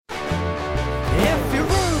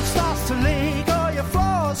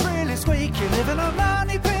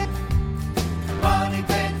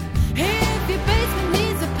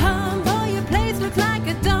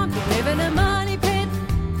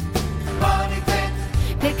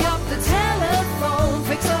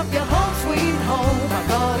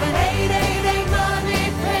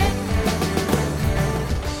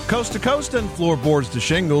Coast to coast and floorboards to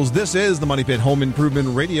shingles, this is the Money Pit Home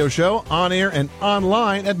Improvement Radio Show, on air and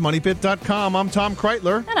online at moneypit.com. I'm Tom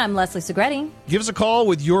Kreitler. And I'm Leslie Segretti. Give us a call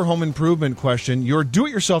with your home improvement question, your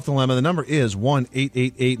do-it-yourself dilemma. The number is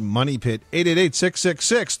 1-888-MONEYPIT,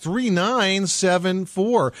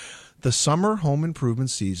 888-666-3974. The summer home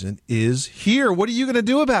improvement season is here. What are you going to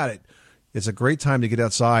do about it? It's a great time to get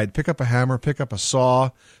outside. Pick up a hammer, pick up a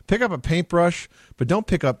saw, pick up a paintbrush, but don't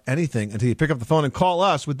pick up anything until you pick up the phone and call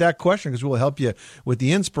us with that question, because we'll help you with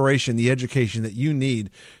the inspiration, the education that you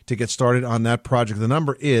need to get started on that project. The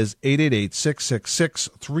number is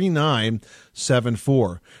 888-666-3974.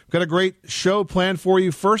 We've got a great show planned for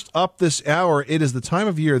you. First up this hour, it is the time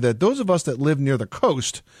of year that those of us that live near the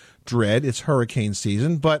coast dread. It's hurricane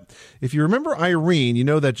season. But if you remember Irene, you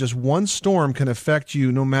know that just one storm can affect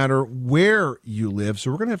you no matter where you live.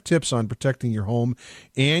 So we're going to have tips on protecting your home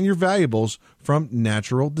and your valuables from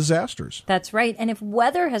natural disasters. That's right. And if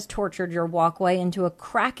weather has tortured your walkway into a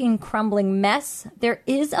cracking, crumbling mess, there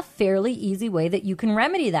is a fairly easy way that you can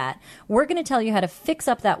remedy that. We're going to tell you how to fix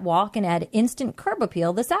up that walk and add instant curb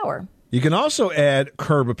appeal this hour. You can also add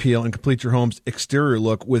curb appeal and complete your home's exterior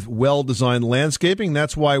look with well-designed landscaping.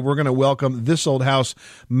 That's why we're going to welcome This Old House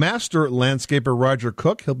master landscaper Roger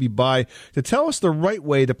Cook. He'll be by to tell us the right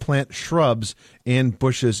way to plant shrubs and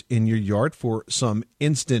bushes in your yard for some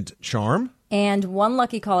instant charm. And one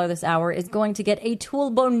lucky caller this hour is going to get a tool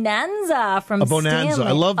bonanza from Stanley. A bonanza.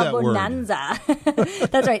 I love that word. A bonanza.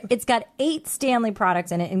 That's right. It's got 8 Stanley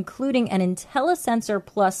products in it, including an IntelliSensor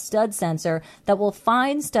Plus stud sensor that will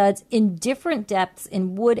find studs in different depths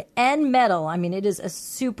in wood and metal. I mean, it is a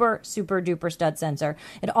super, super duper stud sensor.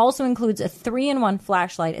 It also includes a 3-in-1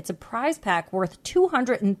 flashlight. It's a prize pack worth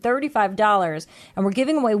 $235. And we're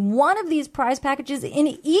giving away one of these prize packages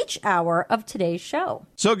in each hour of today's show.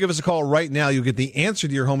 So give us a call right now. You'll get the answer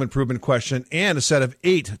to your home improvement question and a set of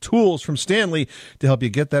 8 tools from Stanley to help you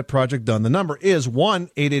get that project done. The number is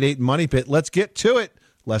 1-888-MONEYPIT. Let's get to it.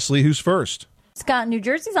 Leslie, who's first? Scott, New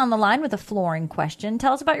Jersey's on the line with a flooring question.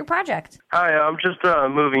 Tell us about your project. Hi, I'm just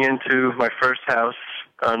moving into my first house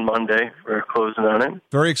on Monday. We're closing on it.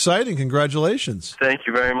 Very exciting. Congratulations. Thank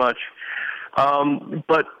you very much.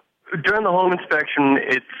 But during the home inspection,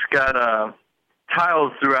 it's got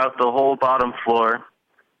tiles throughout the whole bottom floor.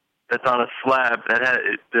 That's on a slab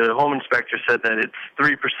the home inspector said that it's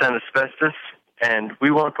 3% asbestos, and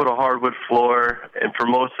we want to put a hardwood floor and for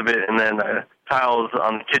most of it, and then tiles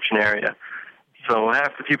on the kitchen area. So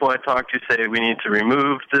half the people I talk to say we need to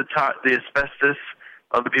remove the asbestos.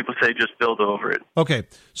 Other people say just build over it. Okay,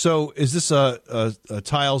 so is this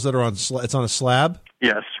tiles that are it's on a slab?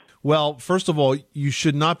 Yes. Well, first of all, you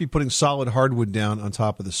should not be putting solid hardwood down on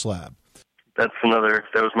top of the slab. That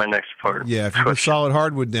was my next part. Yeah, if you put solid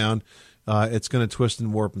hardwood down, it's going to twist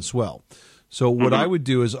and warp and swell. So what I would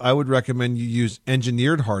do is I would recommend you use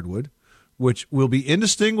engineered hardwood, which will be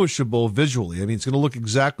indistinguishable visually. I mean, it's going to look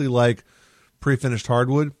exactly like pre-finished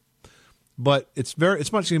hardwood, but it's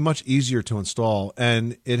much easier to install,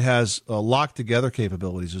 and it has lock together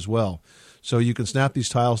capabilities as well. So you can snap these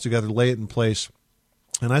tiles together, lay it in place,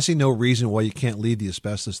 and I see no reason why you can't leave the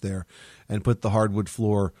asbestos there and put the hardwood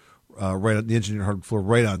floor the engineered hardwood floor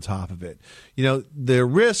right on top of it. You know, the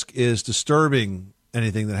risk is disturbing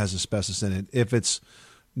anything that has asbestos in it. If it's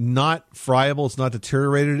not friable, it's not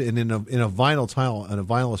deteriorated, and in a vinyl tile, in a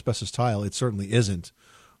vinyl asbestos tile, it certainly isn't.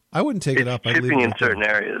 I wouldn't take it up. It's chipping in certain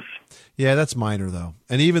areas. Yeah, that's minor though,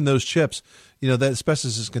 and even those chips, you know, that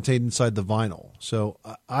asbestos is contained inside the vinyl. So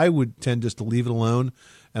I would tend just to leave it alone,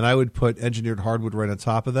 and I would put engineered hardwood right on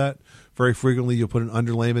top of that. Very frequently, you'll put an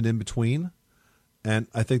underlayment in between. And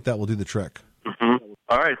I think that will do the trick. Mm-hmm.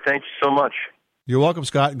 All right. Thank you so much. You're welcome,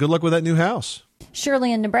 Scott. Good luck with that new house.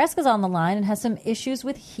 Shirley in Nebraska's on the line and has some issues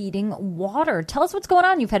with heating water. Tell us what's going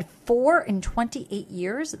on. You've had 4 in 28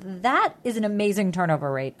 years. That is an amazing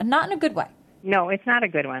turnover rate, and not in a good way. No, it's not a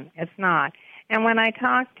good one. It's not. And when I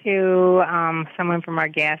talked to someone from our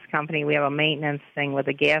gas company, we have a maintenance thing with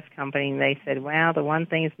a gas company, and they said, well, the one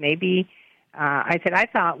thing is maybe... I said, I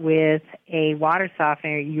thought with a water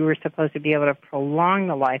softener you were supposed to be able to prolong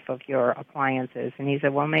the life of your appliances. And he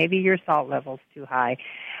said, well, maybe your salt level's too high.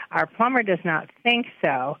 Our plumber does not think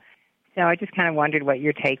so. So I just kind of wondered what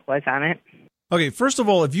your take was on it. Okay, first of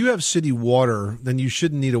all, if you have city water, then you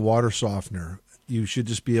shouldn't need a water softener. You should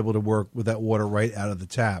just be able to work with that water right out of the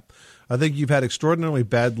tap. I think you've had extraordinarily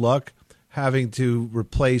bad luck having to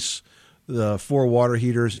replace the 4 water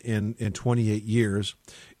heaters in 28 years.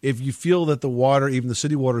 If you feel that the water, even the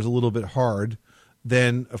city water, is a little bit hard,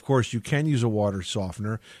 then, of course, you can use a water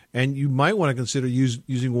softener, and you might want to consider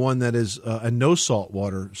using one that is a no-salt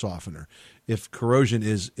water softener if corrosion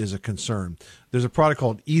is a concern. There's a product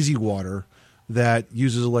called Easy Water that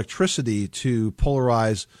uses electricity to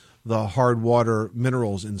polarize the hard water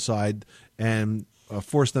minerals inside and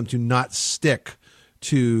force them to not stick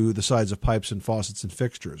to the sides of pipes and faucets and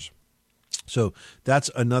fixtures. So that's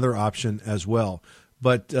another option as well.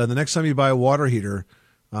 But the next time you buy a water heater,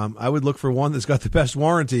 I would look for one that's got the best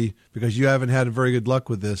warranty because you haven't had very good luck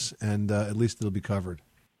with this, and at least it'll be covered.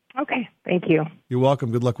 Okay, thank you. You're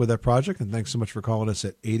welcome. Good luck with that project, and thanks so much for calling us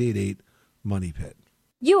at 888-MONEY-PIT.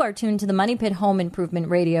 You are tuned to the Money Pit Home Improvement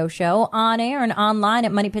Radio Show on air and online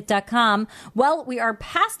at moneypit.com. Well, we are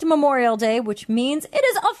past Memorial Day, which means it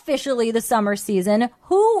is officially the summer season.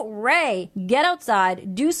 Hooray! Get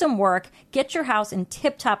outside, do some work, get your house in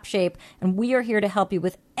tip-top shape, and we are here to help you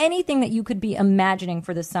with anything that you could be imagining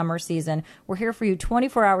for the summer season. We're here for you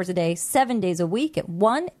 24 hours a day, 7 days a week at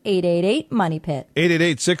 1-888-MONEY-PIT.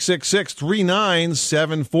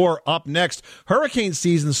 888-666-3974. Up next, hurricane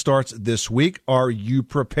season starts this week. Are you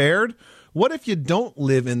prepared? What if you don't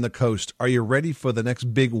live in the coast? Are you ready for the next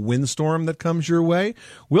big windstorm that comes your way?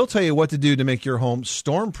 We'll tell you what to do to make your home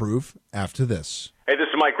storm-proof after this. Hey, this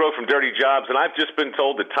is Mike Rowe from Dirty Jobs, and I've just been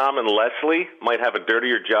told that Tom and Leslie might have a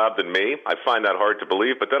dirtier job than me. I find that hard to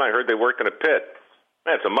believe, but then I heard they worked in a pit.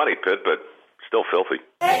 It's a money pit, but still filthy.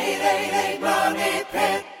 888 Money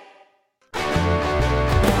Pit.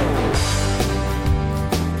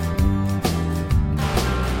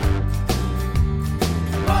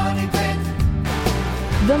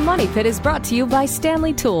 The Money Pit is brought to you by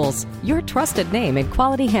Stanley Tools, your trusted name in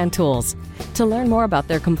quality hand tools. To learn more about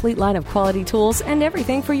their complete line of quality tools and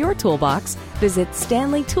everything for your toolbox, visit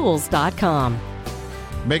StanleyTools.com.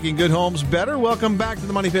 Making good homes better. Welcome back to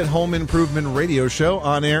the Money Pit Home Improvement Radio Show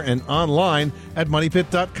on air and online at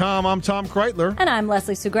MoneyPit.com. I'm Tom Kreitler. And I'm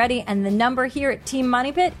Leslie Sugretti, and the number here at Team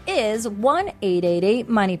Money Pit is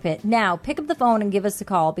 1-888-MONEY-PIT. Now, pick up the phone and give us a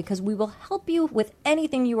call because we will help you with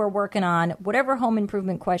anything you are working on. Whatever home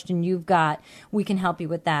improvement question you've got, we can help you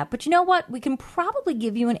with that. But you know what? We can probably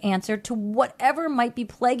give you an answer to whatever might be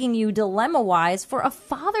plaguing you dilemma-wise for a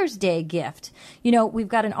Father's Day gift. You know, we've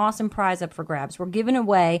got an awesome prize up for grabs. We're giving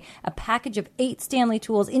away a package of 8 Stanley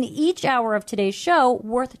tools in each hour of today's show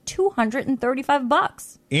worth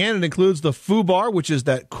 $235. And it includes the FUBAR, which is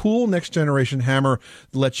that cool next-generation hammer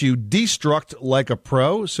that lets you destruct like a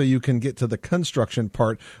pro so you can get to the construction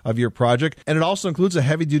part of your project. And it also includes a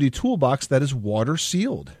heavy-duty toolbox that is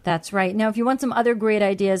water-sealed. That's right. Now, if you want some other great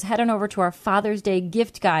ideas, head on over to our Father's Day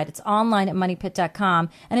gift guide. It's online at moneypit.com,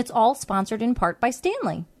 and it's all sponsored in part by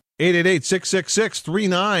Stanley.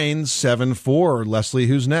 888-666-3974. Leslie,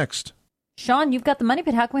 who's next? Sean, you've got the Money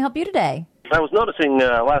Pit. How can we help you today? I was noticing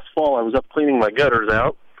last fall I was up cleaning my gutters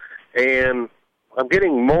out, and I'm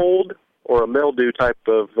getting mold or a mildew type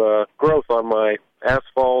of growth on my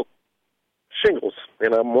asphalt shingles,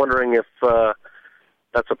 and I'm wondering if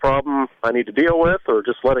that's a problem I need to deal with or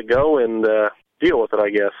just let it go and deal with it, I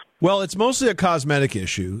guess. Well, it's mostly a cosmetic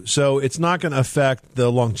issue, so it's not going to affect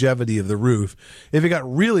the longevity of the roof. If it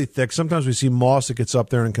got really thick, sometimes we see moss that gets up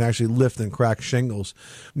there and can actually lift and crack shingles.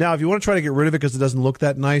 Now, if you want to try to get rid of it because it doesn't look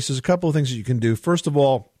that nice, there's a couple of things that you can do. First of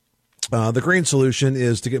all, the green solution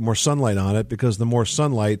is to get more sunlight on it, because the more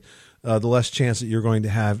sunlight, the less chance that you're going to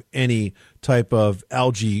have any type of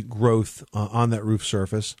algae growth on that roof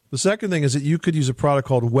surface. The second thing is that you could use a product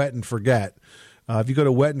called Wet and Forget. If you go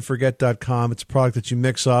to wetandforget.com, it's a product that you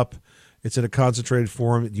mix up. It's in a concentrated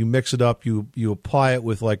form. You mix it up. You apply it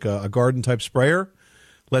with like a garden-type sprayer.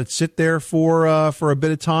 Let it sit there for a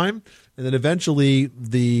bit of time. And then eventually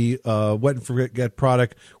the Wet and Forget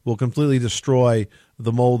product will completely destroy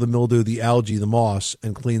the mold, the mildew, the algae, the moss,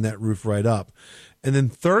 and clean that roof right up. And then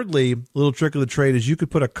thirdly, a little trick of the trade is you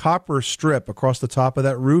could put a copper strip across the top of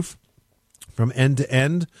that roof from end to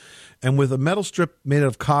end. And with a metal strip made out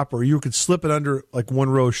of copper, you could slip it under like one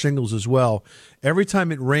row of shingles as well. Every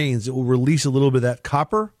time it rains, it will release a little bit of that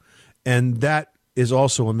copper, and that is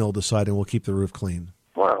also a mildewcide and will keep the roof clean.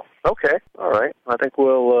 Wow. Okay. All right. I think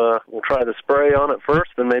we'll try the spray on it first,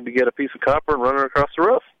 and maybe get a piece of copper and run it across the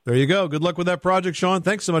roof. There you go. Good luck with that project, Sean.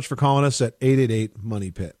 Thanks so much for calling us at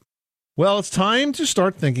 888-MONEY-PIT. Well, it's time to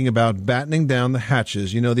start thinking about battening down the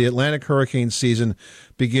hatches. You know, the Atlantic hurricane season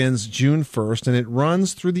begins June 1st, and it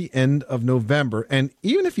runs through the end of November. And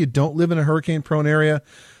even if you don't live in a hurricane-prone area,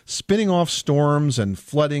 Spinning off storms and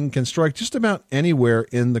flooding can strike just about anywhere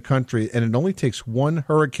in the country, and it only takes one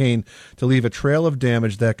hurricane to leave a trail of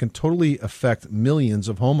damage that can totally affect millions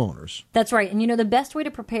of homeowners. That's right. And the best way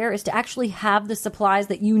to prepare is to actually have the supplies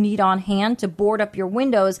that you need on hand to board up your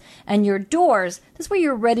windows and your doors. This way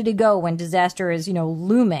you're ready to go when disaster is,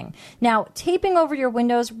 looming. Now, taping over your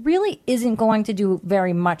windows really isn't going to do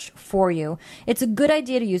very much for you. It's a good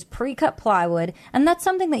idea to use pre-cut plywood, and that's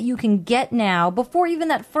something that you can get now before even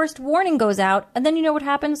that first warning goes out, and then you know what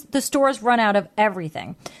happens? The stores run out of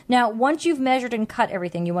everything. Now, once you've measured and cut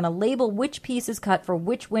everything, you want to label which piece is cut for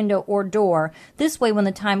which window or door. This way, when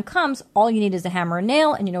the time comes, all you need is a hammer and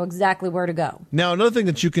nail, and you know exactly where to go. Now, another thing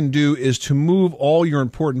that you can do is to move all your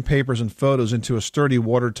important papers and photos into a sturdy,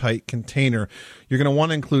 watertight container. You're going to want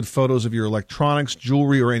to include photos of your electronics,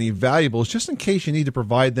 jewelry, or any valuables, just in case you need to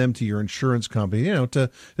provide them to your insurance company, to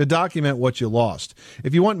document what you lost.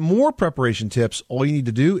 If you want more preparation tips, all you need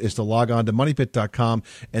to do is to log on to moneypit.com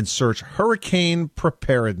and search hurricane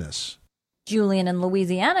preparedness. Julian in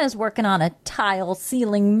Louisiana is working on a tile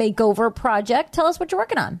ceiling makeover project. Tell us what you're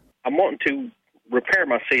working on. I'm wanting to repair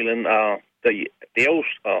my ceiling. The old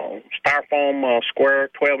styrofoam square,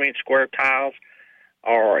 12-inch square tiles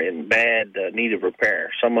are in bad need of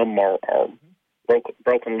repair. Some of them are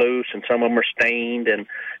broken loose, and some of them are stained, and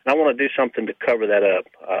I want to do something to cover that up.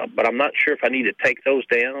 But I'm not sure if I need to take those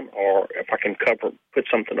down or if I can put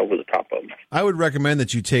something over the top of them. I would recommend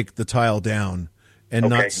that you take the tile down and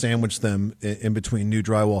not sandwich them in between new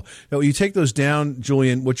drywall. Now, you take those down,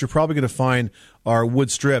 Julian, what you're probably going to find are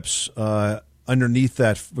wood strips underneath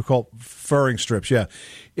that. We call furring strips. Yeah.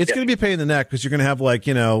 It's going to be a pain in the neck because you're going to have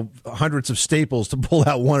hundreds of staples to pull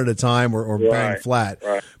out one at a time or bang flat.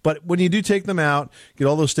 Right. But when you do take them out, get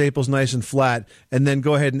all those staples nice and flat, and then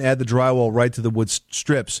go ahead and add the drywall right to the wood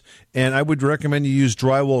strips. And I would recommend you use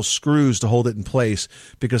drywall screws to hold it in place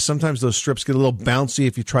because sometimes those strips get a little bouncy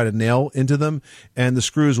if you try to nail into them, and the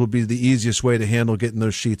screws will be the easiest way to handle getting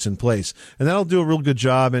those sheets in place. And that'll do a real good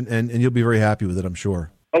job, and you'll be very happy with it, I'm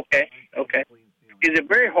sure. Okay. Is it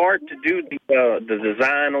very hard to do the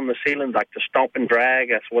design on the ceiling, like the stomp and drag?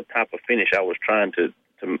 That's what type of finish I was trying to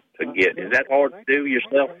get. Is that hard to do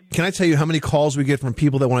yourself? Can I tell you how many calls we get from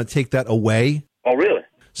people that want to take that away? Oh, really?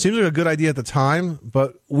 Seems like a good idea at the time,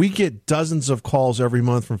 but we get dozens of calls every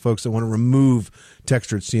month from folks that want to remove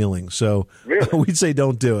textured ceiling. So we'd say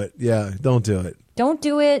don't do it. Yeah, don't do it. Don't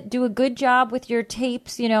do it. Do a good job with your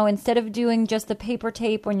tapes. Instead of doing just the paper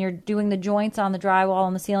tape when you're doing the joints on the drywall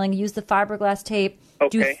and the ceiling, use the fiberglass tape. Okay.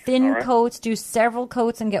 Do thin coats. Do several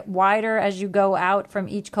coats and get wider as you go out from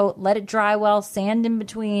each coat. Let it dry well. Sand in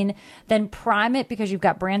between. Then prime it because you've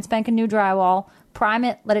got brand spanking new drywall. Prime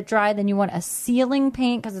it. Let it dry. Then you want a ceiling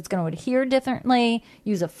paint because it's going to adhere differently.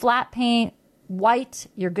 Use a flat paint. White.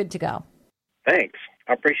 You're good to go. Thanks.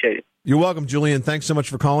 I appreciate it. You're welcome, Julian. Thanks so much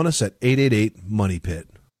for calling us at 888-MONEY-PIT.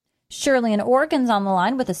 Shirley in Oregon's on the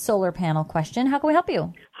line with a solar panel question. How can we help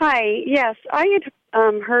you? Hi. Yes, I had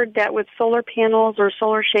heard that with solar panels or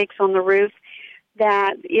solar shakes on the roof,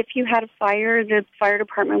 that if you had a fire, the fire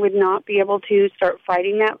department would not be able to start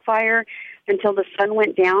fighting that fire until the sun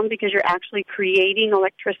went down because you're actually creating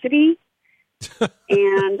electricity.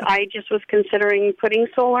 And I just was considering putting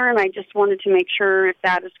solar, and I just wanted to make sure if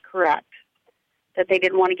that is correct, that they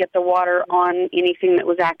didn't want to get the water on anything that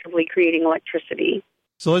was actively creating electricity.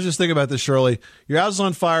 So let's just think about this, Shirley. Your house is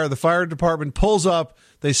on fire. The fire department pulls up.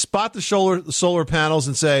 They spot the solar panels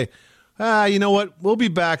and say, you know what? We'll be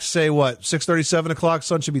back, say, 6:30, 7 o'clock?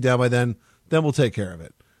 Sun should be down by then. Then we'll take care of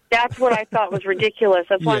it. That's what I thought was ridiculous.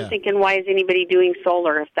 That's why I'm thinking, why is anybody doing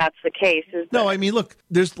solar if that's the case? No, I mean, look,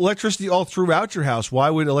 there's electricity all throughout your house. Why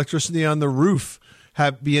would electricity on the roof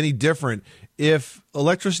be any different? If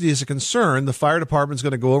electricity is a concern, the fire department's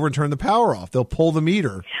going to go over and turn the power off. They'll pull the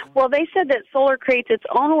meter. Well, they said that solar creates its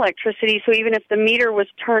own electricity, so even if the meter was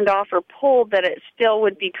turned off or pulled, that it still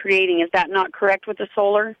would be creating. Is that not correct with the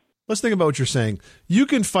solar? Let's think about what you're saying. You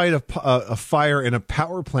can fight a fire in a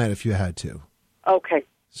power plant if you had to. Okay.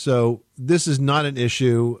 So this is not an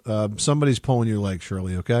issue. Somebody's pulling your leg,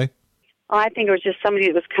 Shirley, okay? I think it was just somebody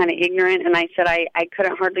that was kind of ignorant, and I said I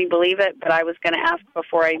couldn't hardly believe it, but I was going to ask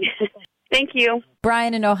before I did. Thank you.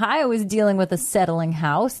 Brian in Ohio is dealing with a settling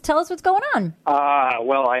house. Tell us what's going on.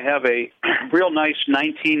 Well, I have a real nice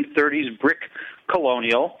 1930s brick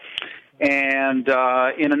colonial, and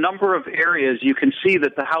in a number of areas you can see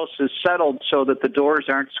that the house is settled so that the doors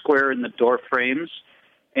aren't square in the door frames,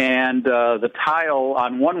 and the tile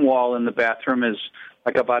on one wall in the bathroom is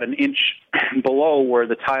like about an inch below where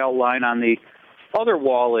the tile line on the other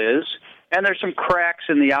wall is, and there's some cracks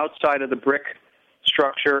in the outside of the brick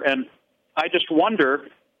structure, and I just wonder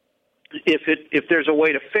if there's a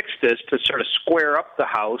way to fix this to sort of square up the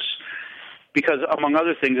house, because among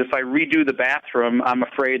other things, if I redo the bathroom, I'm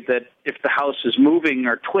afraid that if the house is moving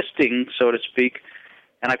or twisting, so to speak,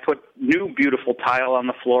 and I put new beautiful tile on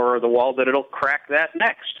the floor or the wall, that it'll crack that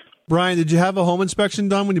next. Brian, did you have a home inspection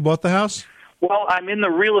done when you bought the house? Well, I'm in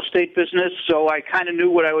the real estate business, so I kind of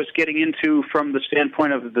knew what I was getting into from the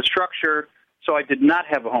standpoint of the structure, so I did not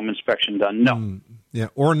have a home inspection done, no. Yeah,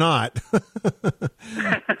 or not.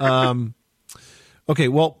 Okay,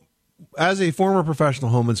 well, as a former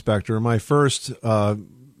professional home inspector, my first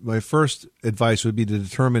advice would be to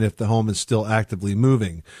determine if the home is still actively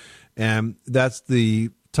moving. And that's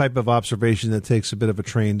the type of observation that takes a bit of a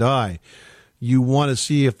trained eye. You want to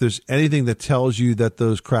see if there's anything that tells you that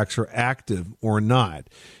those cracks are active or not.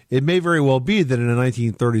 It may very well be that in a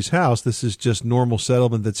 1930s house, this is just normal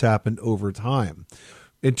settlement that's happened over time.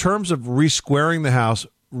 In terms of resquaring the house,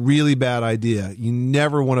 really bad idea. You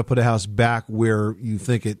never want to put a house back where you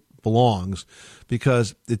think it belongs,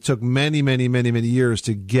 because it took many, many, many, many years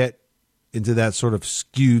to get into that sort of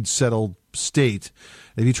skewed, settled state.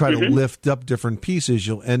 If you try to lift up different pieces,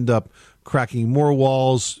 you'll end up cracking more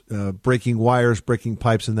walls, breaking wires, breaking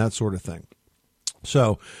pipes, and that sort of thing.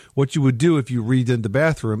 So what you would do if you redid the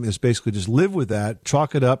bathroom is basically just live with that,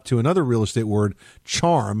 chalk it up to another real estate word,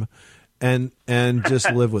 charm, and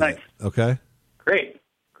just live with it. Okay? Great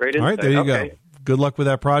insight. All right, there you go. Good luck with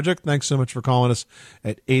that project. Thanks so much for calling us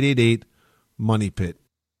at 888-MONEY-PIT.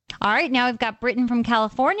 All right, now we've got Britton from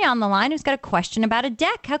California on the line who's got a question about a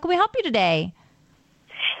deck. How can we help you today?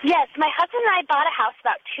 Yes, my husband and I bought a house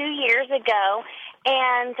about 2 years ago,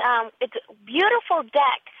 and it's a beautiful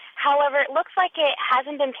deck. However, it looks like it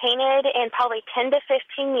hasn't been painted in probably 10 to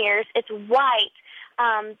 15 years. It's white.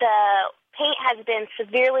 The paint has been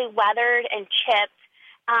severely weathered and chipped.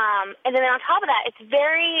 And then on top of that, it's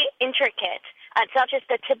very intricate. It's not just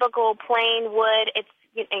the typical plain wood. It's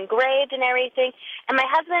engraved and everything. And my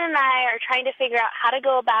husband and I are trying to figure out how to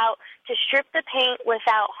go about to strip the paint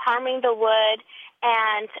without harming the wood,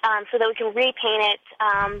 and so that we can repaint it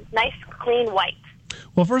nice, clean white.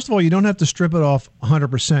 Well, first of all, you don't have to strip it off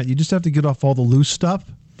 100%. You just have to get off all the loose stuff.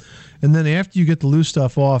 And then after you get the loose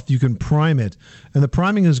stuff off, you can prime it. And the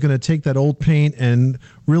priming is going to take that old paint and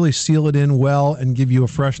really seal it in well and give you a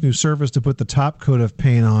fresh new surface to put the top coat of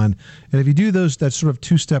paint on. And if you do that sort of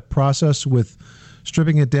two-step process with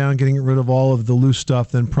stripping it down, getting rid of all of the loose stuff,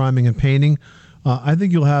 then priming and painting, I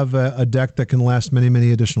think you'll have a deck that can last many,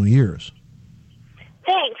 many additional years.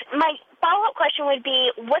 Thanks. My follow-up question would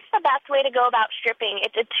be, what's the best way to go about stripping?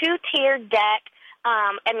 It's a two-tiered deck.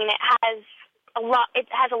 It has a lot. It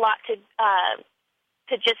has a lot to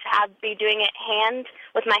just be doing it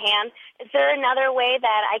with my hand. Is there another way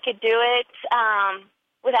that I could do it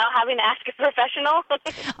without having to ask a professional?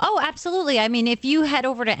 Oh, absolutely. I mean, if you head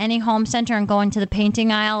over to any home center and go into the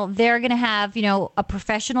painting aisle, they're going to have, a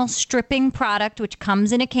professional stripping product, which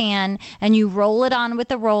comes in a can, and you roll it on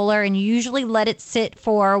with a roller, and you usually let it sit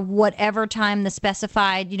for whatever time the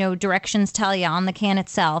specified, directions tell you on the can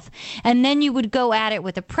itself. And then you would go at it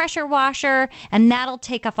with a pressure washer, and that'll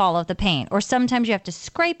take off all of the paint. Or sometimes you have to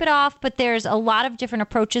scrape it off, but there's a lot of different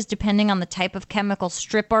approaches depending on the type of chemical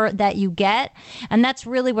stripper that you get. And that's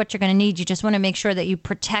really what you're going to need. You just want to make sure that you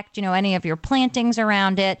protect, any of your plantings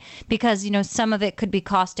around it, because, some of it could be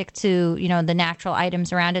caustic to, the natural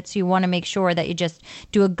items around it. So you want to make sure that you just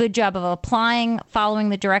do a good job of following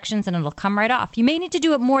the directions, and it'll come right off. You may need to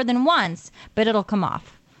do it more than once, but it'll come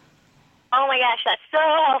off. Oh my gosh, that's so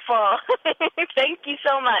helpful. Thank you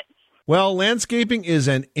so much. Well, landscaping is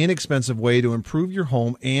an inexpensive way to improve your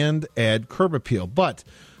home and add curb appeal, but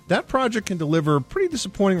that project can deliver pretty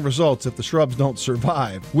disappointing results if the shrubs don't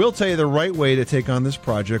survive. We'll tell you the right way to take on this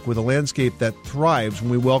project with a landscape that thrives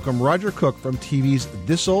when we welcome Roger Cook from TV's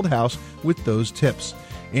This Old House with those tips.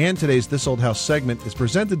 And today's This Old House segment is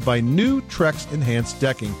presented by new Trex Enhanced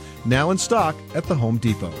Decking, now in stock at the Home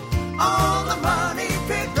Depot. On the Money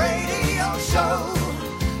Pit Radio Show,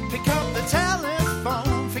 pick up the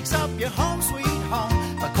telephone, fix up your home sweet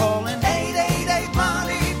home by calling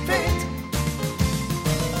 888-MONEY-PIT.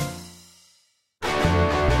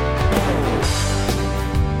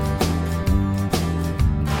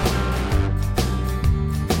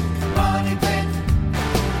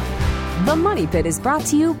 The Money Pit is brought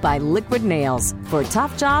to you by Liquid Nails. For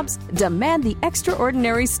tough jobs, demand the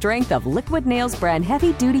extraordinary strength of Liquid Nails brand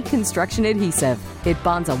heavy-duty construction adhesive. It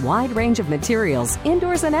bonds a wide range of materials,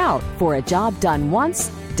 indoors and out, for a job done once,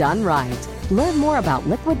 done right. Learn more about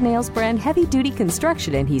Liquid Nails brand heavy-duty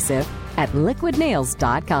construction adhesive at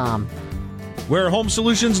liquidnails.com. Where home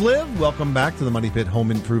solutions live. Welcome back to the Money Pit Home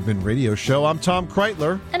Improvement Radio Show. I'm Tom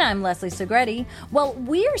Kreitler. And I'm Leslie Segretti. Well,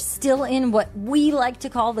 we're still in what we like to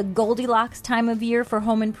call the Goldilocks time of year for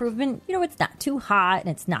home improvement. You know, it's not too hot and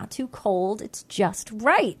it's not too cold. It's just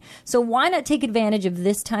right. So why not take advantage of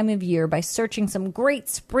this time of year by searching some great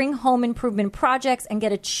spring home improvement projects and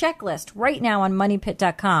get a checklist right now on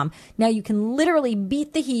moneypit.com. Now you can literally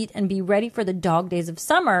beat the heat and be ready for the dog days of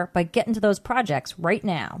summer by getting to those projects right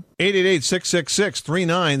now.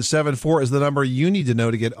 888-666-3974 is the number you need to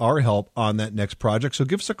know to get our help on that next project. So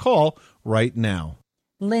give us a call right now.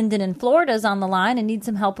 Lyndon in Florida is on the line and needs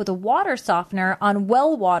some help with a water softener on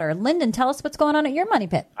well water. Lyndon, tell us what's going on at your Money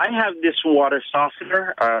Pit. I have this water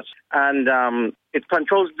softener, and it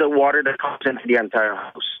controls the water that comes into the entire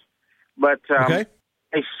house. But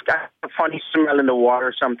it's got a funny smell in the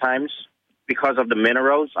water sometimes because of the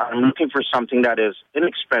minerals. I'm looking for something that is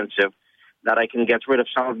inexpensive, that I can get rid of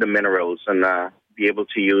some of the minerals and be able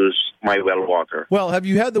to use my well water. Well, have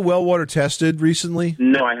you had the well water tested recently?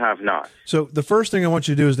 No, I have not. So the first thing I want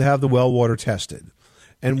you to do is to have the well water tested.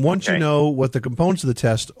 And once you know what the components of the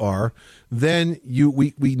test are, then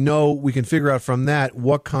we know we can figure out from that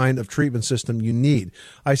what kind of treatment system you need.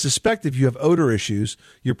 I suspect if you have odor issues,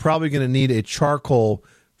 you're probably going to need a charcoal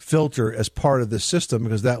filter as part of this system,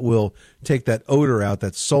 because that will take that odor out,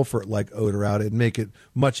 that sulfur-like odor out, and make it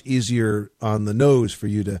much easier on the nose for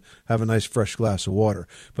you to have a nice fresh glass of water.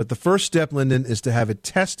 But the first step, Lyndon, is to have it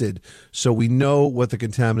tested so we know what the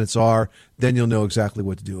contaminants are. Then you'll know exactly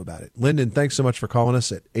what to do about it. Lyndon, thanks so much for calling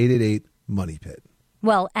us at 888-MONEY-PIT.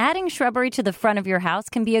 Well, adding shrubbery to the front of your house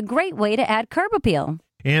can be a great way to add curb appeal.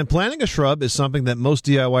 And planting a shrub is something that most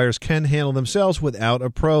DIYers can handle themselves without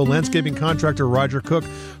a pro. Landscaping contractor Roger Cook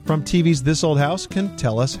from TV's This Old House can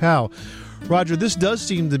tell us how. Roger, this does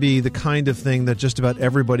seem to be the kind of thing that just about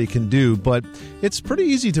everybody can do, but it's pretty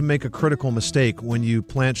easy to make a critical mistake when you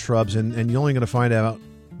plant shrubs, and you're only going to find out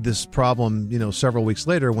this problem, several weeks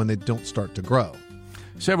later when they don't start to grow.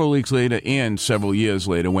 Several weeks later and several years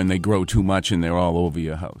later when they grow too much and they're all over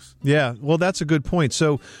your house. Yeah, well, that's a good point.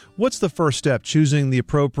 So what's the first step? Choosing the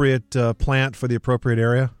appropriate plant for the appropriate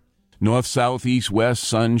area? North, south, east, west,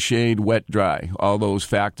 sun, shade, wet, dry. All those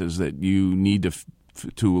factors that you need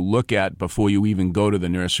to look at before you even go to the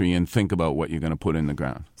nursery and think about what you're going to put in the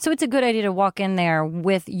ground. So it's a good idea to walk in there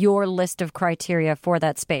with your list of criteria for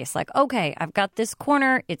that space. Like, okay, I've got this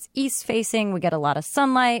corner, it's east facing, we get a lot of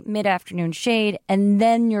sunlight, mid-afternoon shade, and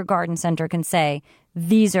then your garden center can say,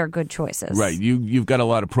 these are good choices. Right. You've got a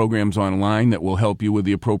lot of programs online that will help you with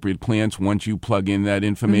the appropriate plants once you plug in that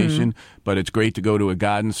information. But it's great to go to a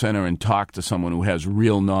garden center and talk to someone who has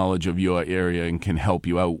real knowledge of your area and can help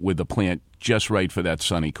you out with a plant just right for that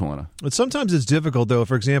sunny corner. But sometimes it's difficult, though.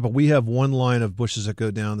 For example, we have one line of bushes that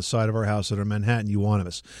go down the side of our house that are Manhattan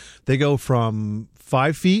euonymus. They go from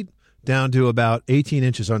 5 feet down to about 18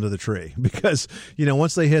 inches under the tree because,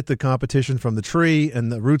 once they hit the competition from the tree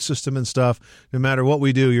and the root system and stuff, no matter what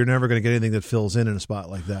we do, you're never going to get anything that fills in a spot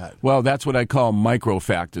like that. Well, that's what I call micro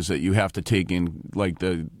factors that you have to take in, like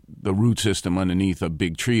the root system underneath a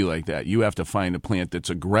big tree like that. You have to find a plant that's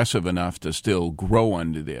aggressive enough to still grow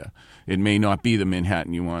under there. It may not be the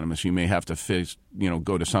Manhattan euonymus. You may have to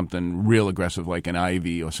go to something real aggressive like an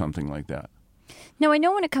ivy or something like that. Now, I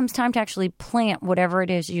know when it comes time to actually plant whatever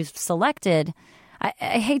it is you've selected,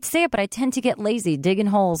 I hate to say it, but I tend to get lazy. Digging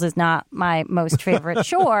holes is not my most favorite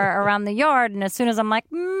chore around the yard. And as soon as I'm like,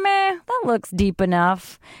 meh, that looks deep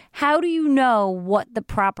enough. How do you know what the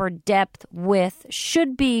proper depth width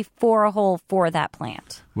should be for a hole for that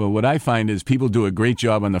plant? Well, what I find is people do a great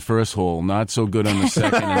job on the first hole, not so good on the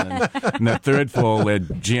second. And the third hole, they're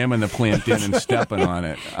jamming the plant in and stepping on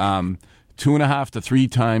it. 2.5 to 3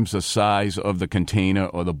 times the size of the container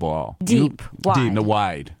or the ball. Deep,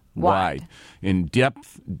 wide. And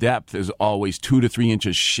depth is always 2 to 3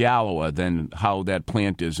 inches shallower than how that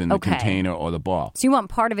plant is in the container or the ball. So you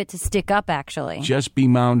want part of it to stick up, actually. Just be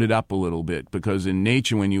mounded up a little bit, because in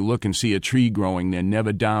nature, when you look and see a tree growing, they're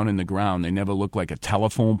never down in the ground. They never look like a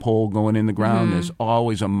telephone pole going in the ground. There's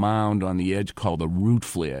always a mound on the edge called a root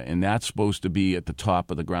flare, and that's supposed to be at the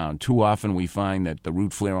top of the ground. Too often we find that the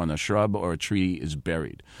root flare on a shrub or a tree is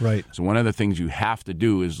buried. Right. So one of the things you have to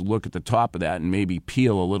do is look at the top of that and maybe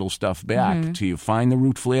peel a little stuff back till you find the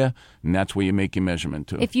root flare, and that's where you make your measurement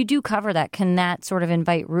to. If you do cover that, can that sort of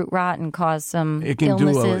invite root rot and cause some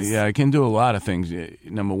illnesses? It can do a lot of things.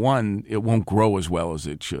 Number one, it won't grow as well as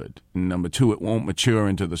it should. And number two, it won't mature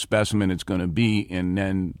into the specimen it's going to be, and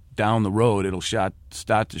then down the road, it'll start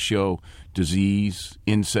to show disease,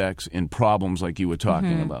 insects, and problems like you were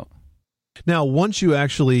talking about. Now, once you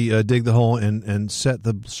actually dig the hole and set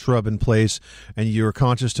the shrub in place, and you're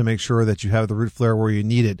conscious to make sure that you have the root flare where you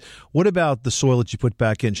need it, what about the soil that you put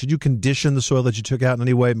back in? Should you condition the soil that you took out in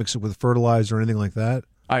any way, mix it with fertilizer or anything like that?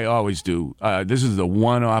 I always do. This is the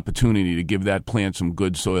one opportunity to give that plant some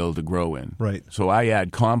good soil to grow in. Right. So I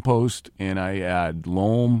add compost and I add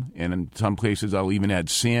loam, and in some places I'll even add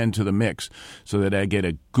sand to the mix so that I get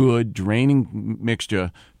a good draining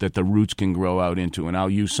mixture that the roots can grow out into. And I'll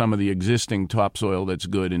use some of the existing topsoil that's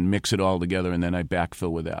good and mix it all together, and then I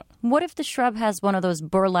backfill with that. What if the shrub has one of those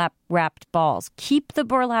burlap-wrapped balls? Keep the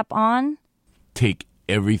burlap on? Take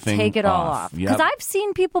everything Take it all off. Yep. Because I've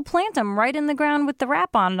seen people plant them right in the ground with the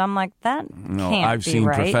wrap on, and I'm like, that No, can't I've be seen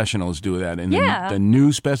right. professionals do that. And Yeah. the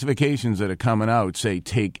new specifications that are coming out say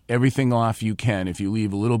take everything off you can. If you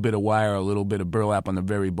leave a little bit of wire, a little bit of burlap on the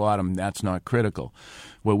very bottom, that's not critical.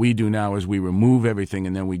 What we do now is we remove everything,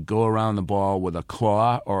 and then we go around the ball with a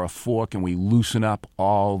claw or a fork, and we loosen up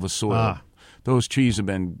all the soil. Those trees have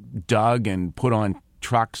been dug and put on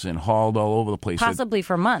trucks and hauled all over the place. Possibly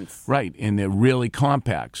for months. Right, and they're really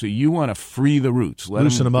compact. So you want to free the roots.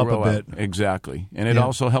 Loosen them up grow a bit. out. Exactly. And it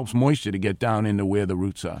also helps moisture to get down into where the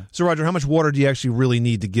roots are. So, Roger, how much water do you actually really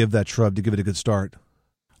need to give that shrub to give it a good start?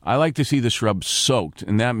 I like to see the shrub soaked,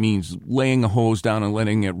 and that means laying a hose down and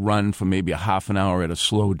letting it run for maybe a half an hour at a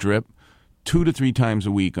slow drip, 2 to 3 times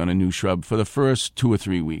a week on a new shrub for the first 2 or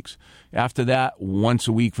 3 weeks. After that, once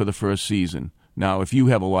a week for the first season. Now, if you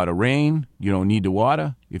have a lot of rain, you don't need to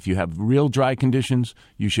water. If you have real dry conditions,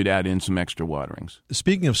 you should add in some extra waterings.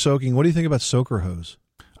 Speaking of soaking, what do you think about soaker hose?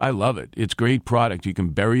 I love it. It's a great product. You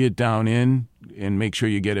can bury it down in and make sure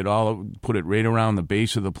you get it all, put it right around the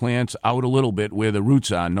base of the plants, out a little bit where the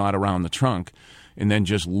roots are, not around the trunk, and then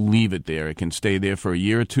just leave it there. It can stay there for a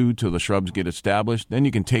year or two till the shrubs get established. Then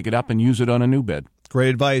you can take it up and use it on a new bed.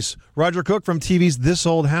 Great advice. Roger Cook from TV's This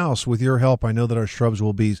Old House. With your help, I know that our shrubs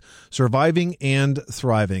will be surviving and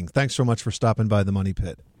thriving. Thanks so much for stopping by the Money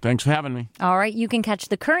Pit. Thanks for having me. All right, you can catch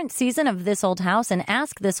the current season of This Old House and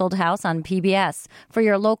Ask This Old House on PBS. For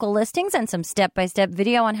your local listings and some step-by-step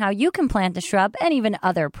video on how you can plant a shrub and even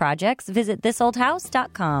other projects, visit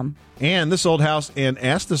thisoldhouse.com. And This Old House and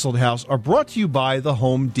Ask This Old House are brought to you by the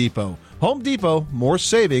Home Depot. Home Depot, more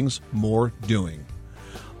savings, more doing.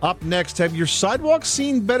 Up next, have your sidewalks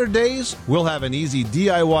seen better days? We'll have an easy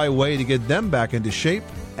DIY way to get them back into shape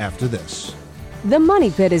after this. The Money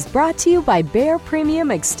Pit is brought to you by Behr Premium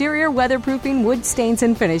Exterior Weatherproofing Wood Stains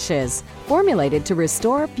and Finishes. Formulated to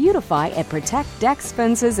restore, beautify, and protect decks,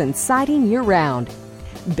 fences, and siding year-round.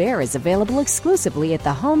 Behr is available exclusively at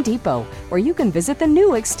the Home Depot, where you can visit the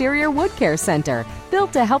new Exterior Wood Care Center,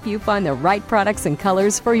 built to help you find the right products and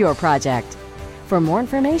colors for your project. For more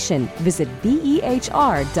information, visit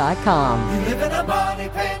BEHR.com. You live in a money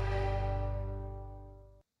pit.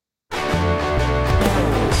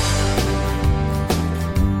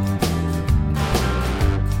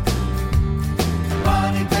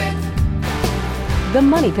 Money pit. The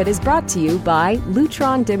Money Pit is brought to you by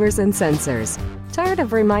Lutron Dimmers and Sensors. Tired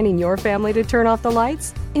of reminding your family to turn off the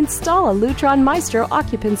lights? Install a Lutron Maestro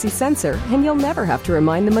occupancy sensor and you'll never have to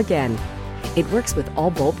remind them again. It works with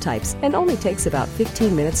all bulb types and only takes about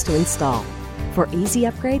 15 minutes to install. For easy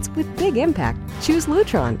upgrades with big impact, choose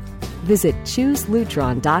Lutron. Visit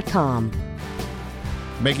chooselutron.com.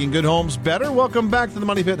 Making good homes better? Welcome back to the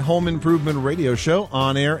Money Pit Home Improvement Radio Show,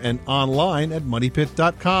 on air and online at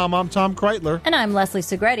moneypit.com. I'm Tom Kreitler. And I'm Leslie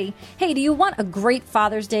Segretti. Hey, do you want a great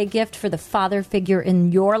Father's Day gift for the father figure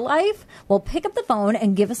in your life? Well, pick up the phone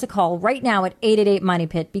and give us a call right now at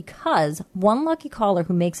 888-MONEY-PIT, because one lucky caller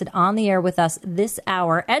who makes it on the air with us this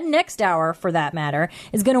hour, and next hour for that matter,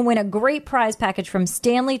 is going to win a great prize package from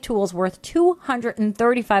Stanley Tools worth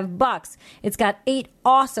 $235. It's got 8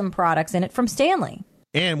 awesome products in it from Stanley.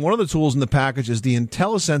 And one of the tools in the package is the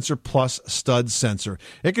IntelliSensor Plus stud sensor.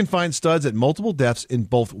 It can find studs at multiple depths in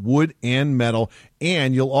both wood and metal,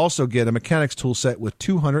 and you'll also get a mechanics tool set with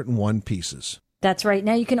 201 pieces. That's right.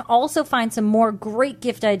 Now you can also find some more great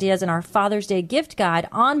gift ideas in our Father's Day gift guide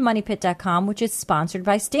on moneypit.com, which is sponsored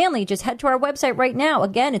by Stanley. Just head to our website right now.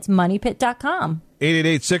 Again, it's moneypit.com.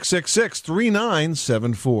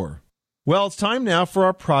 888-666-3974. Well, it's time now for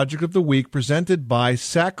our project of the week, presented by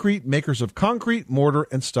Sakrete, makers of concrete, mortar,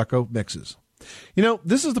 and stucco mixes. You know,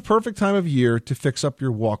 this is the perfect time of year to fix up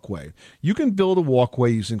your walkway. You can build a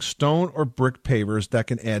walkway using stone or brick pavers that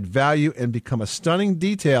can add value and become a stunning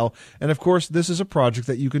detail. And of course, this is a project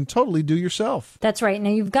that you can totally do yourself. That's right. Now,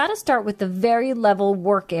 you've got to start with the very level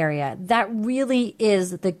work area. That really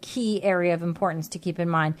is the key area of importance to keep in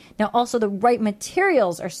mind. Now, also, the right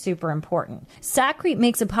materials are super important. Sakrete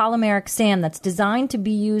makes a polymeric sand that's designed to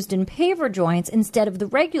be used in paver joints instead of the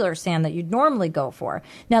regular sand that you'd normally go for.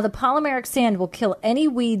 Now, the polymeric sand will kill any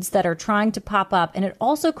weeds that are trying to pop up, and it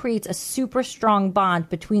also creates a super strong bond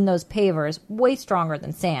between those pavers, way stronger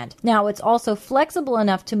than sand. Now, it's also flexible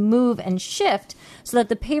enough to move and shift so that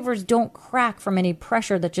the pavers don't crack from any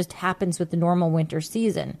pressure that just happens with the normal winter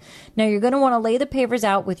season. Now, you're going to want to lay the pavers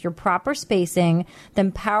out with your proper spacing,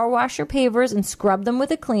 then power wash your pavers and scrub them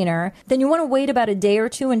with a cleaner. Then you want to wait about a day or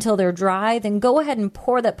two until they're dry, then go ahead and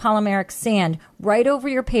pour that polymeric sand right over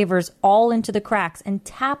your pavers all into the cracks and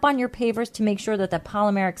tap on your pavers to make sure that that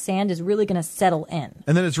polymeric sand is really going to settle in.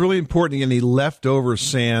 And then it's really important to get any leftover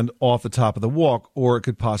sand off the top of the walk, or it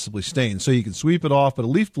could possibly stain. So you can sweep it off, but a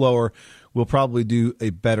leaf blower will probably do a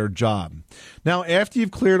better job. Now, after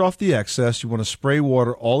you've cleared off the excess, you want to spray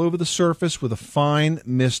water all over the surface with a fine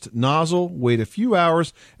mist nozzle, wait a few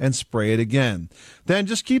hours, and spray it again. Then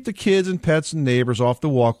just keep the kids and pets and neighbors off the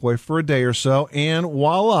walkway for a day or so, and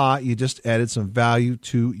voila, you just added some value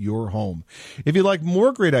to your home. If you'd like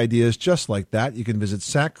more great ideas just like that, you can visit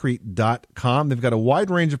Sakrete.com. They've got a wide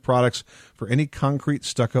range of products for any concrete,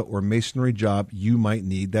 stucco, or masonry job you might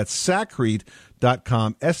need. That's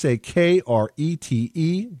Sakrete.com, Sakrete.com.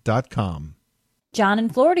 John in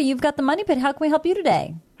Florida, you've got the Money Pit. How can we help you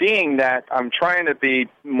today? Being that I'm trying to be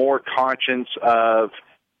more conscious of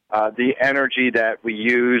the energy that we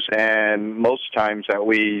use and most times that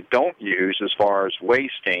we don't use as far as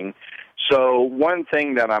wasting. So one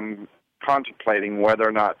thing that I'm contemplating whether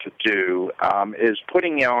or not to do is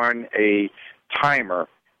putting on a timer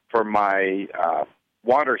for my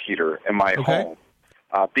water heater in my home.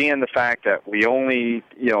 Being the fact that we only,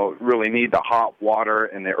 really need the hot water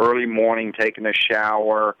in the early morning, taking a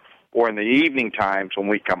shower, or in the evening times when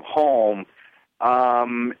we come home,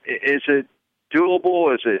 is it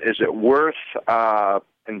doable? Is it worth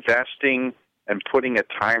investing and putting a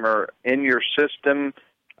timer in your system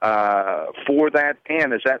for that?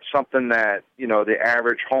 And is that something that, the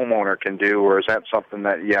average homeowner can do, or is that something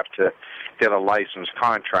that you have to get a licensed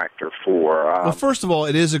contractor for? Well, first of all,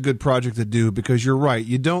 it is a good project to do because you're right.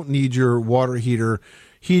 You don't need your water heater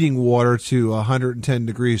heating water to 110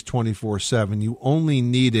 degrees 24/7. You only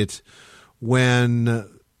need it when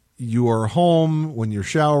you are home, when you're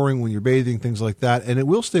showering, when you're bathing, things like that. And it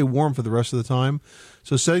will stay warm for the rest of the time.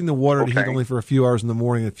 So setting the water to heat only for a few hours in the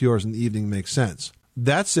morning and a few hours in the evening makes sense.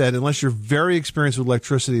 That said, unless you're very experienced with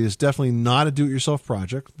electricity, it's definitely not a do-it-yourself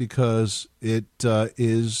project because it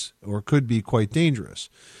is or could be quite dangerous.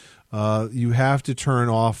 You have to turn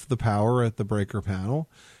off the power at the breaker panel,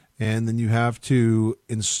 and then you have to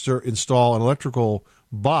install an electrical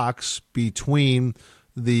box between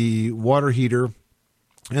the water heater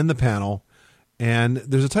and the panel. And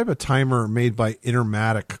there's a type of timer made by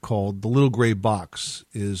Intermatic called the little gray box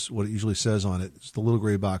is what it usually says on it. It's the little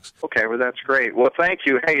gray box. Okay, well, that's great. Well, thank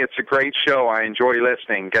you. Hey, it's a great show. I enjoy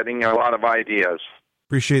listening, getting a lot of ideas.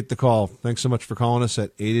 Appreciate the call. Thanks so much for calling us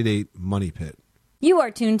at 888-MONEY-PIT. You are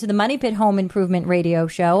tuned to the Money Pit Home Improvement Radio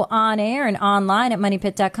Show on air and online at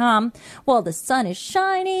MoneyPit.com. Well, the sun is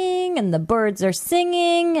shining and the birds are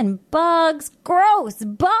singing and bugs, gross,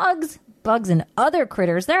 bugs and other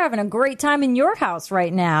critters, they're having a great time in your house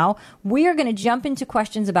right now. We are going to jump into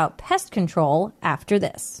questions about pest control after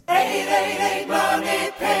this. 888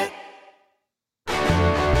 Money Pit.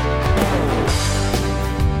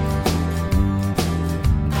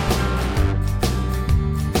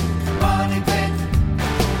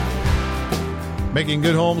 Making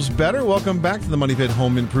good homes better. Welcome back to the Money Pit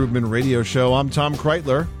Home Improvement Radio Show. I'm Tom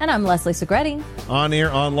Kreitler. And I'm Leslie Segretti. On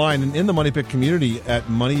air, online, and in the Money Pit community at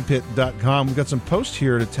MoneyPit.com. We've got some posts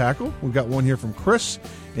here to tackle. We've got one here from Chris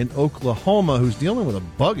in Oklahoma who's dealing with a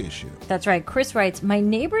bug issue. That's right. Chris writes, my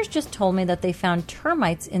neighbors just told me that they found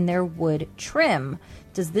termites in their wood trim.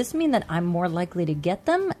 Does this mean that I'm more likely to get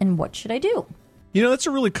them? And what should I do? You know, that's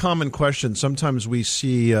a really common question. Sometimes we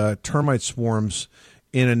see termite swarms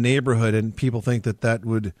in a neighborhood, and people think that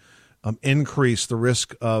would increase the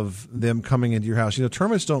risk of them coming into your house. You know,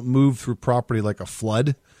 termites don't move through property like a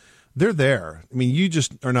flood. they're there. I mean, you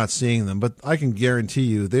just are not seeing them, but I can guarantee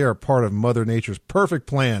you they are part of Mother Nature's perfect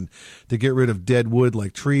plan to get rid of dead wood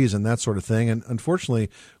like trees and that sort of thing. And unfortunately,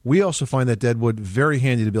 we also find that dead wood very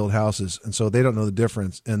handy to build houses, and so they don't know the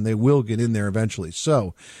difference, and they will get in there eventually.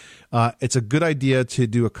 So it's a good idea to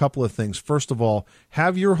do a couple of things. First of all,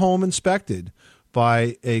 have your home inspected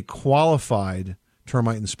by a qualified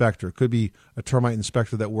termite inspector. It could be a termite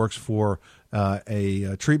inspector that works for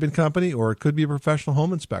a treatment company, or it could be a professional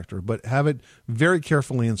home inspector, but have it very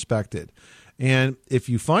carefully inspected. And if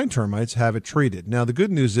you find termites, have it treated. Now, the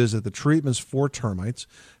good news is that the treatments for termites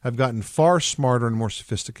have gotten far smarter and more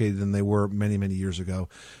sophisticated than they were many, many years ago.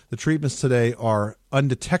 The treatments today are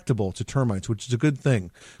undetectable to termites, which is a good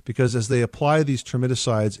thing, because as they apply these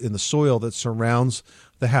termiticides in the soil that surrounds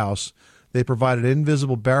the house, they provide an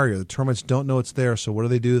invisible barrier. The termites don't know it's there, so what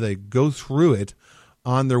do? They go through it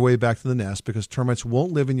on their way back to the nest, because termites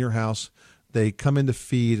won't live in your house. They come in to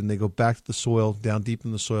feed, and they go back to the soil, down deep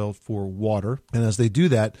in the soil for water. And as they do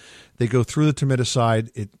that, they go through the termiticide.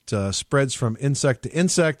 It spreads from insect to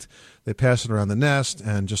insect. They pass it around the nest,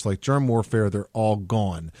 and just like germ warfare, they're all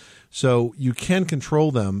gone. So you can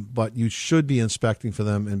control them, but you should be inspecting for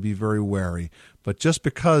them and be very wary. But just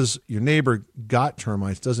because your neighbor got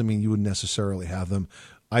termites doesn't mean you would necessarily have them.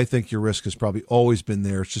 I think your risk has probably always been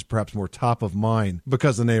there. It's just perhaps more top of mind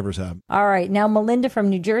because the neighbors have. All right. Now, Melinda from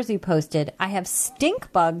New Jersey posted, I have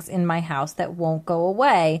stink bugs in my house that won't go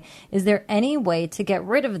away. Is there any way to get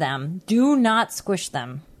rid of them? Do not squish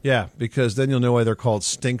them. Yeah, because then you'll know why they're called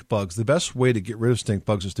stink bugs. The best way to get rid of stink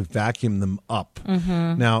bugs is to vacuum them up.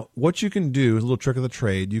 Mm-hmm. Now, what you can do, a little trick of the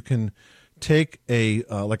trade, you can take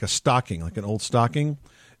like a stocking, like an old stocking,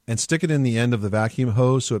 and stick it in the end of the vacuum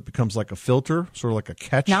hose so it becomes like a filter, sort of like a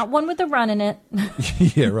catch. Not one with a run in it.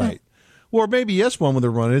 Yeah, right. Or maybe, yes, one with a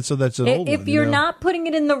run in it, so that's an old one. If you're not putting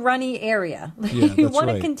it in the runny area, yeah, you want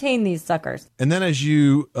right. to contain these suckers. And then as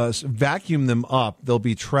you vacuum them up, they'll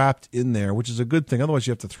be trapped in there, which is a good thing. Otherwise,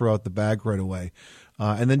 you have to throw out the bag right away.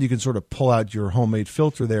 And then you can sort of pull out your homemade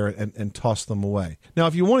filter there and toss them away. Now,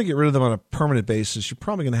 if you want to get rid of them on a permanent basis, you're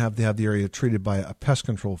probably going to have the area treated by a pest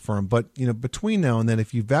control firm. But, between now and then,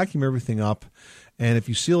 if you vacuum everything up and if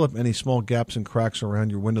you seal up any small gaps and cracks around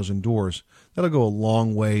your windows and doors, that'll go a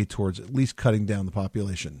long way towards at least cutting down the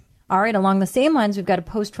population. All right, along the same lines, we've got a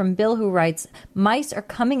post from Bill who writes, mice are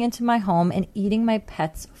coming into my home and eating my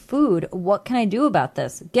pet's food. What can I do about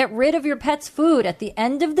this? Get rid of your pet's food. At the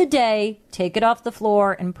end of the day, take it off the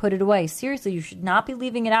floor and put it away. Seriously, you should not be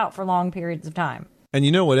leaving it out for long periods of time. And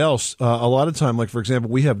you know what else? A lot of time, like, for example,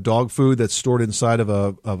 we have dog food that's stored inside of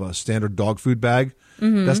a standard dog food bag.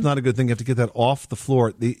 Mm-hmm. That's not a good thing. You have to get that off the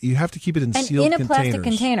floor. You have to keep it in sealed containers. In a plastic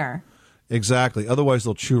container. Exactly. Otherwise,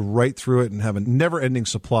 they'll chew right through it and have a never-ending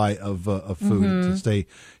supply of food to stay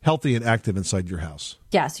healthy and active inside your house.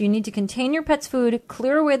 Yeah, so you need to contain your pet's food,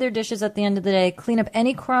 clear away their dishes at the end of the day, clean up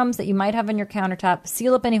any crumbs that you might have on your countertop,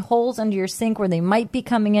 seal up any holes under your sink where they might be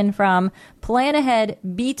coming in from, plan ahead,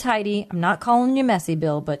 be tidy. I'm not calling you messy,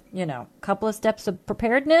 Bill, but, a couple of steps of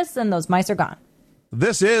preparedness and those mice are gone.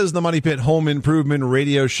 This is the Money Pit Home Improvement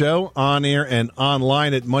Radio Show, on air and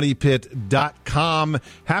online at moneypit.com.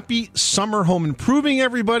 Happy summer home improving,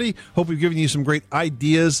 everybody. Hope we've given you some great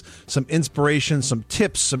ideas, some inspiration, some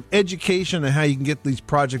tips, some education on how you can get these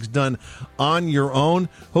projects done on your own.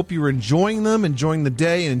 Hope you're enjoying them, enjoying the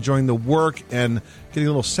day, and enjoying the work, and getting a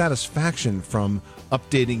little satisfaction from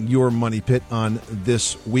updating your Money Pit on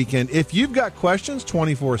this weekend. If you've got questions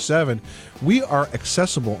 24/7, we are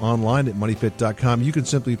accessible online at moneypit.com. You can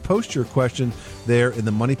simply post your question there in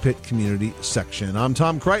the Money Pit community section. I'm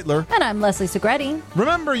Tom Kreitler. And I'm Leslie Segretti.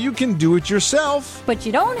 Remember, you can do it yourself, but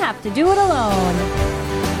you don't have to do it alone.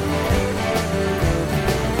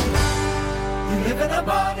 You live in a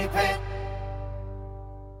Money Pit.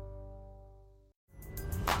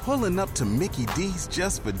 Pulling up to Mickey D's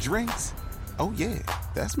just for drinks? Oh yeah,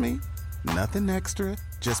 that's me. Nothing extra,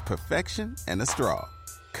 just perfection and a straw.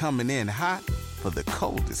 Coming in hot for the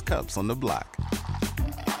coldest cups on the block.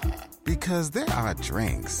 Because there are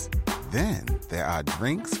drinks. Then there are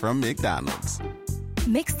drinks from McDonald's.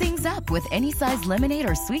 Mix things up with any size lemonade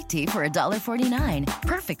or sweet tea for $1.49.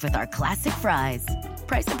 Perfect with our classic fries.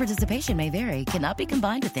 Price and participation may vary. Cannot be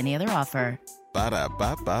combined with any other offer.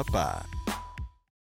 Ba-da-ba-ba-ba.